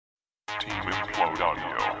Team Implode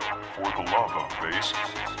Audio. For the love of bass,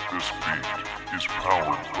 this beat is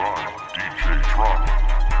powered by DJ Drop.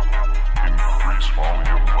 Increase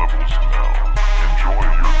volume levels now. Enjoy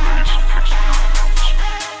your bass experience.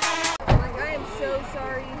 I am so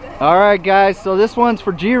sorry. Alright guys, so this one's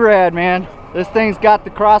for G-Rad, man. This thing's got the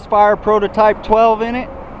Crossfire Prototype 12 in it.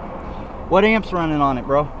 What amp's running on it,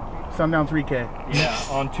 bro? Sundown 3K. Yeah,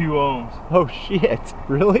 on 2 ohms. Oh shit,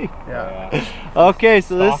 really? Yeah. Okay,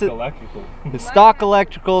 so Stock this is electrical. the stock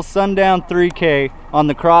electrical Sundown 3K on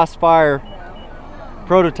the Crossfire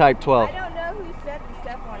Prototype 12. I don't know who set the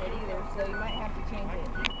stuff on it either, so you might have to change it.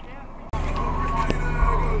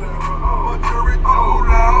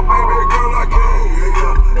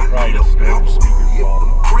 They're probably just standard speakers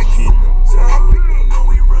off cheap.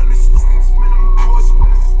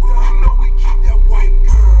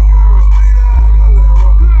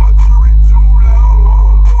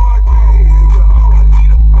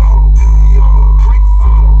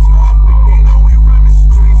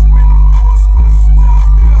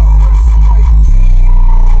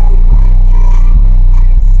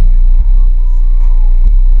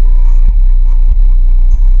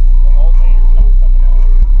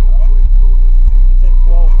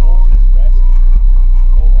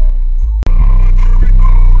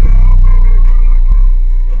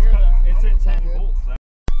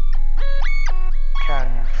 Can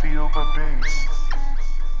you feel the bass?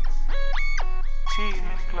 Team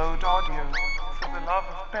Implode Audio. For the love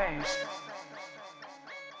of bass.